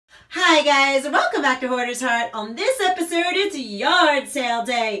Hi guys, and welcome back to Hoarder's Heart. On this episode, it's yard sale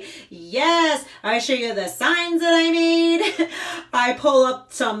day. Yes, I show you the signs that I made. I pull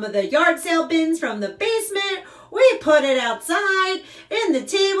up some of the yard sale bins from the basement. We put it outside in the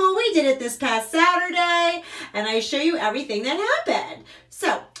table. We did it this past Saturday, and I show you everything that happened.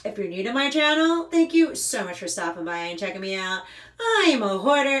 So, if you're new to my channel, thank you so much for stopping by and checking me out. I am a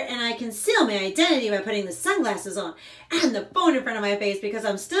hoarder, and I conceal my identity by putting the sunglasses on and the phone in front of my face because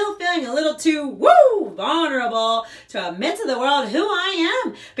I'm still feeling a little too vulnerable to admit to the world who I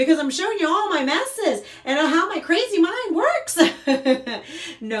am, because I'm showing you all my messes and how my crazy mind works.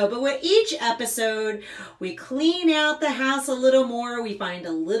 No, but with each episode, we clean out the house a little more. We find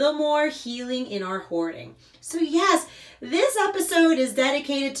a little more healing in our hoarding. So yes, this episode is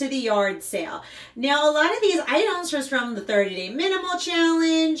dedicated to the yard sale. Now, a lot of these items was from the 30-day minimal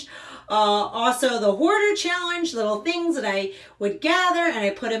challenge, also the hoarder challenge, little things that I would gather and I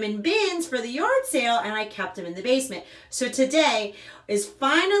put them in bins for the yard sale and I kept them in the basement. So today is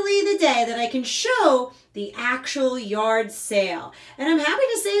finally the day that I can show the actual yard sale. And I'm happy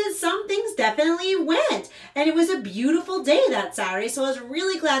to say that some things definitely went. And it was a beautiful day that Saturday, so I was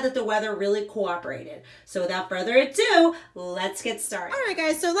really glad that the weather really cooperated. So without further ado, let's get started. All right,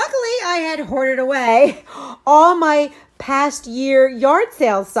 guys, so luckily I had hoarded away all my past year yard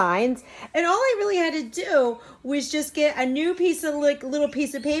sale signs, and all I really had to do was just get a new piece of little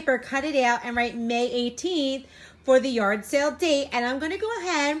piece of paper, cut it out, and write May 18th for the yard sale date. And I'm going to go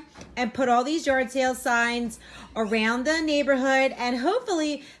ahead and put all these yard sale signs around the neighborhood, and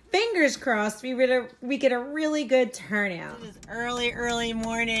hopefully, fingers crossed, we get a really good turnout. It is early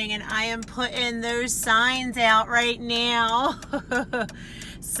morning, and I am putting those signs out right now.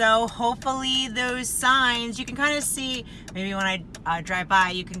 So hopefully those signs, you can kind of see, maybe when I drive by,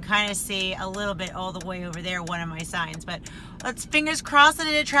 you can kind of see a little bit all the way over there, one of my signs. But let's fingers crossed that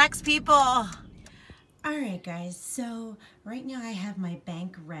it attracts people. All right, guys, so right now I have my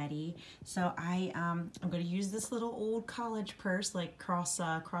bank ready. So I'm going to use this little old college purse, like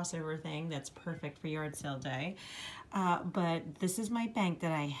crossover thing that's perfect for yard sale day. But this is my bank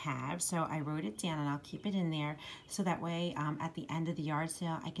that I have, so I wrote it down and I'll keep it in there so that way at the end of the yard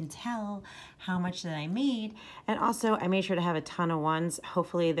sale I can tell how much that I made. And also I made sure to have a ton of ones.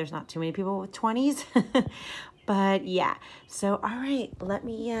 Hopefully there's not too many people with 20s. But yeah, so all right, let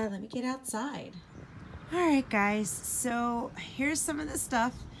me get outside. All right, guys, so here's some of the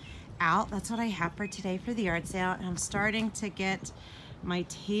stuff out. That's what I have for today for the yard sale. And I'm starting to get my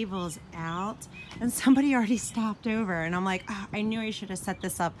tables out, and somebody already stopped over, and I'm like, oh, I knew I should have set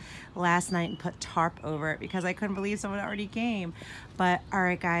this up last night and put tarp over it because I couldn't believe someone already came. But all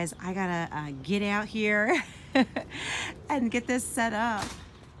right, guys, I gotta get out here and get this set up.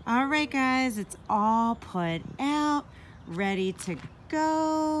 All right, guys, it's all put out, ready to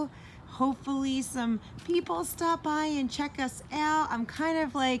go. Hopefully some people stop by and check us out. I'm kind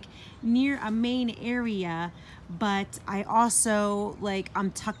of like near a main area, but I also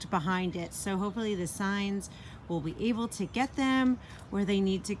I'm tucked behind it. So hopefully the signs will be able to get them where they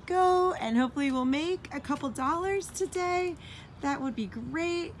need to go, and hopefully we'll make a couple dollars today. That would be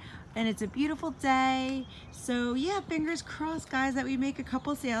great. And it's a beautiful day. So yeah, fingers crossed, guys, that we make a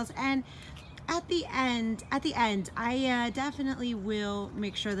couple sales. And at the end, I definitely will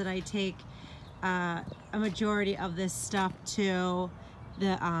make sure that I take a majority of this stuff to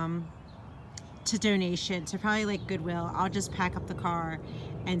the to donation, to probably like Goodwill. I'll just pack up the car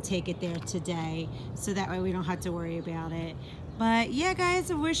and take it there today, so that way we don't have to worry about it. But yeah,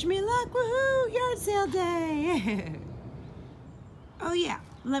 guys, wish me luck. Woohoo! Yard sale day. Oh yeah,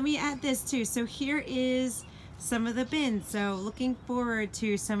 let me add this too. So here is some of the bins. So looking forward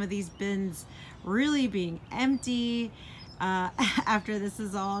to some of these bins really being empty after this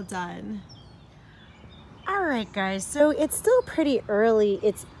is all done. All right, guys, so it's still pretty early.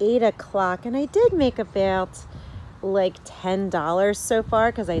 It's 8 o'clock, and I did make about like $10 so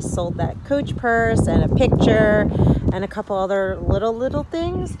far because I sold that Coach purse and a picture and a couple other little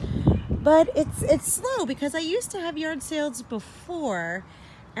things. But it's slow because I used to have yard sales before,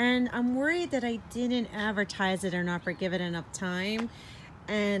 and I'm worried that I didn't advertise it or not or give it enough time.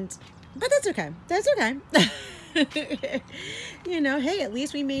 But that's okay. That's okay. You know, hey, at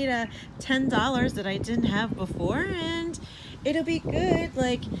least we made $10 that I didn't have before, and it'll be good,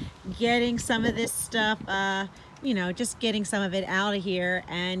 like getting some of this stuff, you know, just getting some of it out of here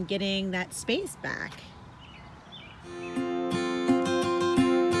and getting that space back.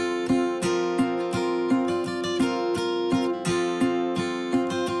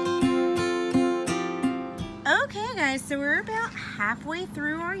 Okay, guys, so we're about halfway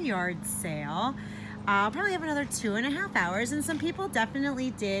through our yard sale. I'll probably have another 2.5 hours, and some people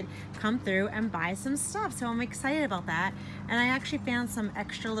definitely did come through and buy some stuff, so I'm excited about that. And I actually found some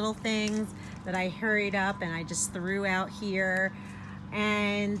extra little things that I hurried up and I just threw out here.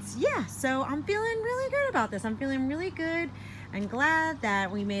 And yeah, so I'm feeling really good about this. I'm feeling really good and glad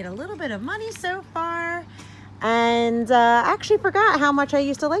that we made a little bit of money so far. And I actually forgot how much I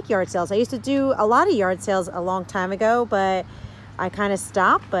used to like yard sales. I used to do a lot of yard sales a long time ago, but I kind of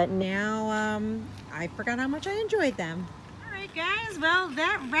stopped. But now I forgot how much I enjoyed them. All right, guys, well,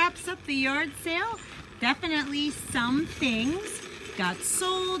 that wraps up the yard sale. Definitely some things got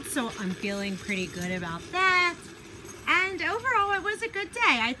sold, so I'm feeling pretty good about that. And overall, it was a good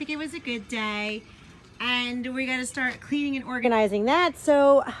day. I think it was a good day. And we got to start cleaning and organizing that.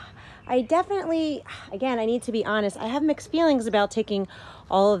 So I definitely, again, I need to be honest, I have mixed feelings about taking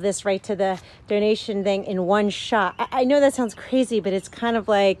all of this right to the donation thing in one shot. I know that sounds crazy, but it's kind of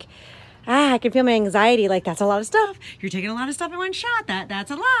like, I can feel my anxiety, like that's a lot of stuff. You're taking a lot of stuff in one shot.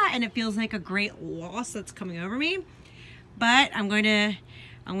 That's a lot, and it feels like a great loss that's coming over me. But I'm going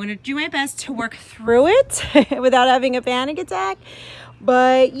to do my best to work through it without having a panic attack.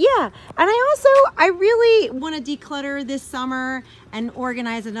 But yeah, and I really want to declutter this summer and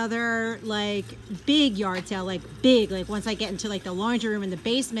organize another like big yard sale, like once I get into like the laundry room and the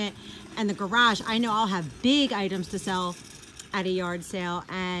basement and the garage, I know I'll have big items to sell at a yard sale.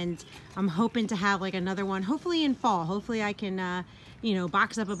 And I'm hoping to have like another one, hopefully in fall. Hopefully I can, you know,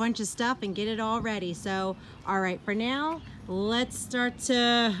 box up a bunch of stuff and get it all ready. So, all right, for now, let's start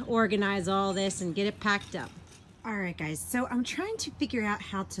to organize all this and get it packed up. All right, guys, so I'm trying to figure out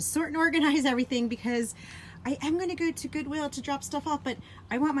how to sort and organize everything because I am going to go to Goodwill to drop stuff off, but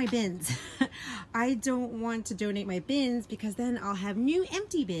I want my bins. I don't want to donate my bins because then I'll have new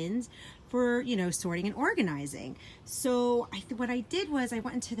empty bins for, you know, sorting and organizing. So what I did was I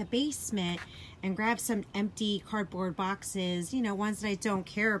went into the basement and grabbed some empty cardboard boxes, you know, ones that I don't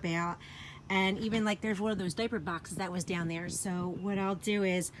care about. And even like there's one of those diaper boxes that was down there. So what I'll do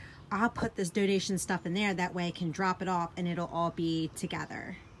is I'll put this donation stuff in there. That way I can drop it off and it'll all be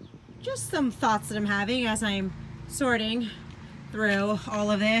together. Just some thoughts that I'm having as I'm sorting through all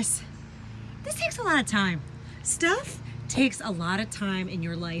of this. This takes a lot of time. Stuff takes a lot of time in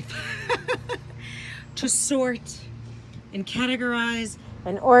your life to sort and categorize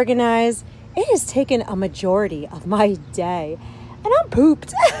and organize. It has taken a majority of my day and I'm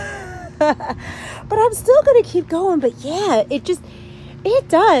pooped. But I'm still gonna keep going. But yeah, it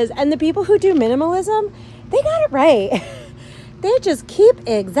does. And the people who do minimalism, they got it right. They just keep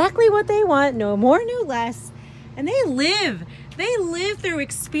exactly what they want, no more, no less. And they live through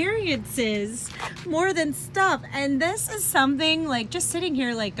experiences more than stuff. And this is something like just sitting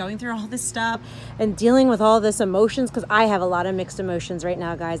here, like going through all this stuff and dealing with all this emotions, because I have a lot of mixed emotions right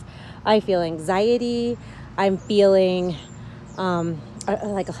now, guys. I feel anxiety. I'm feeling I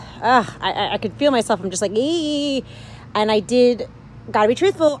could feel myself. I'm just like, ee. And gotta be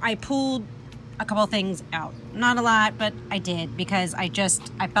truthful, I pulled a couple of things out. Not a lot, but I did, because I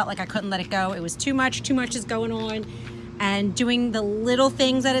felt like I couldn't let it go. It was too much is going on. And doing the little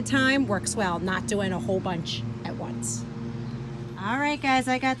things at a time works well, not doing a whole bunch at once. All right, guys,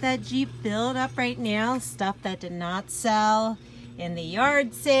 I got that Jeep filled up right now. Stuff that did not sell in the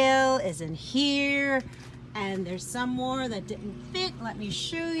yard sale is in here. And there's some more that didn't fit. Let me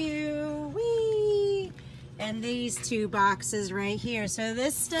show you. Whee! And these two boxes right here. So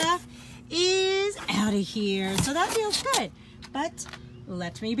this stuff is out of here. So that feels good. But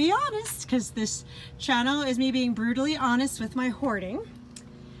let me be honest, because this channel is me being brutally honest with my hoarding.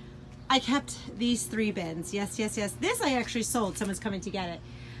 I kept these 3 bins. Yes, yes, yes. This I actually sold. Someone's coming to get it.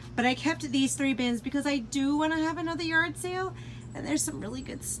 But I kept these 3 bins because I do want to have another yard sale. And there's some really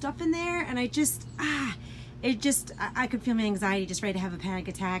good stuff in there. And I could feel my anxiety just ready to have a panic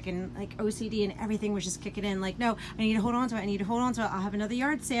attack, and like OCD and everything was just kicking in. Like, no, I need to hold on to it. I need to hold on to it. I'll have another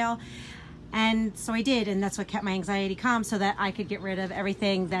yard sale. And so I did, and that's what kept my anxiety calm, so that I could get rid of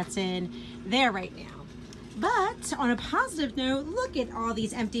everything that's in there right now. But on a positive note, look at all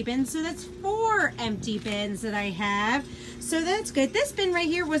these empty bins. So that's 4 empty bins that I have. So that's good. This bin right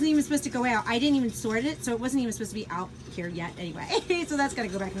here wasn't even supposed to go out. I didn't even sort it, so it wasn't even supposed to be out here yet anyway. So that's gotta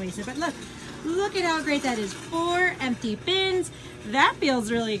go back in the basement. But look at how great that is. 4 empty bins. That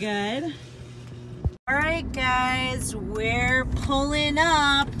feels really good. All right, guys, we're pulling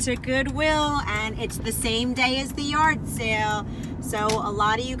up to Goodwill, and it's the same day as the yard sale. So a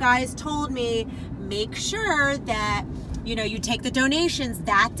lot of you guys told me, make sure that, you know, you take the donations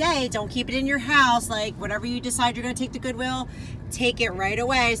that day. Don't keep it in your house. Like, whatever you decide you're gonna take to Goodwill, take it right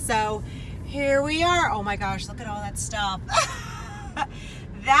away. So here we are. Oh my gosh, look at all that stuff.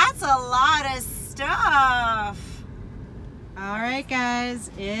 That's a lot of stuff. stuff. All right, guys,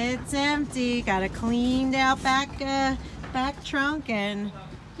 it's empty. Got a cleaned out back trunk, and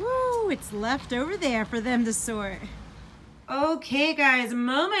woo, it's left over there for them to sort. Okay, guys,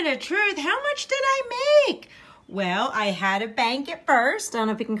 moment of truth. How much did I make? Well, I had to bank it first. I don't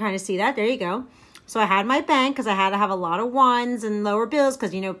know if you can kind of see that. There you go. So I had my bank because I had to have a lot of ones and lower bills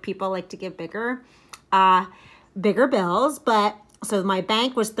because, you know, people like to give bigger bills. But so my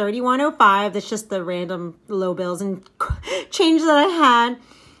bank was $31.05. That's just the random low bills and change that I had.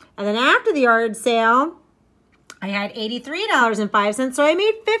 And then after the yard sale, I had $83.05. So I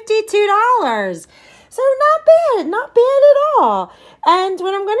made $52. So not bad at all. And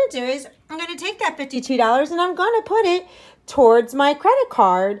what I'm going to do is I'm going to take that $52 and I'm going to put it towards my credit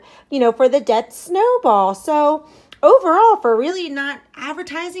card, you know, for the debt snowball. So overall, for really not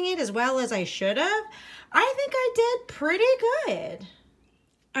advertising it as well as I should have, I think I did pretty good.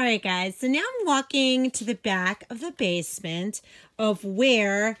 All right, guys, so now I'm walking to the back of the basement of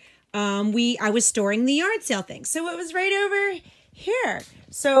where I was storing the yard sale things. So it was right over here.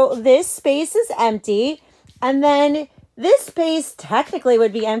 So this space is empty, and then this space technically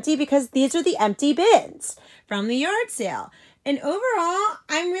would be empty because these are the empty bins from the yard sale. And overall,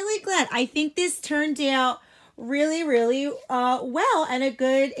 I'm really glad. I think this turned out really, really well and a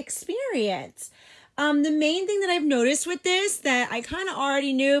good experience. The main thing that I've noticed with this that I kind of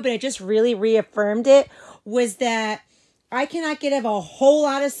already knew, but it just really reaffirmed it, was that I cannot get of a whole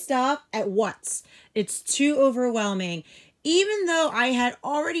lot of stuff at once. It's too overwhelming. Even though I had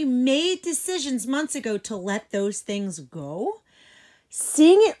already made decisions months ago to let those things go,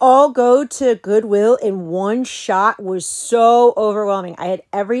 seeing it all go to Goodwill in one shot was so overwhelming. I had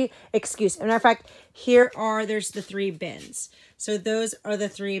every excuse. As a matter of fact, there's the 3 bins. So those are the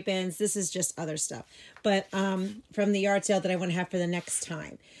 3 bins. This is just other stuff. But from the yard sale that I want to have for the next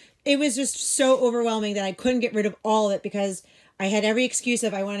time. It was just so overwhelming that I couldn't get rid of all of it because I had every excuse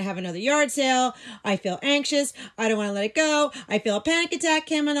of I want to have another yard sale. I feel anxious. I don't want to let it go. I feel a panic attack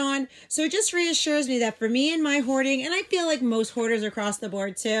coming on. So it just reassures me that for me and my hoarding, and I feel like most hoarders across the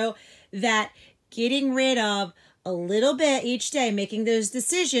board too, that getting rid of a little bit each day, making those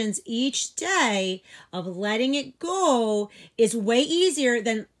decisions each day of letting it go is way easier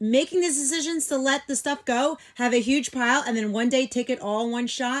than making the decisions to let the stuff go, have a huge pile, and then one day take it all in one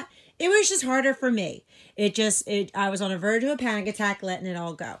shot. It was just harder for me. I was on the verge of a panic attack letting it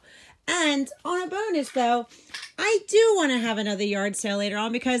all go. And on a bonus though, I do want to have another yard sale later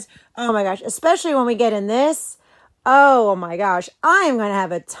on because, oh my gosh, especially when we get in this, oh my gosh, I am going to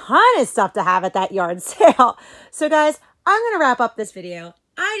have a ton of stuff to have at that yard sale. So guys, I'm going to wrap up this video.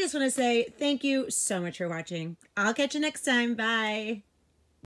 I just want to say thank you so much for watching. I'll catch you next time. Bye.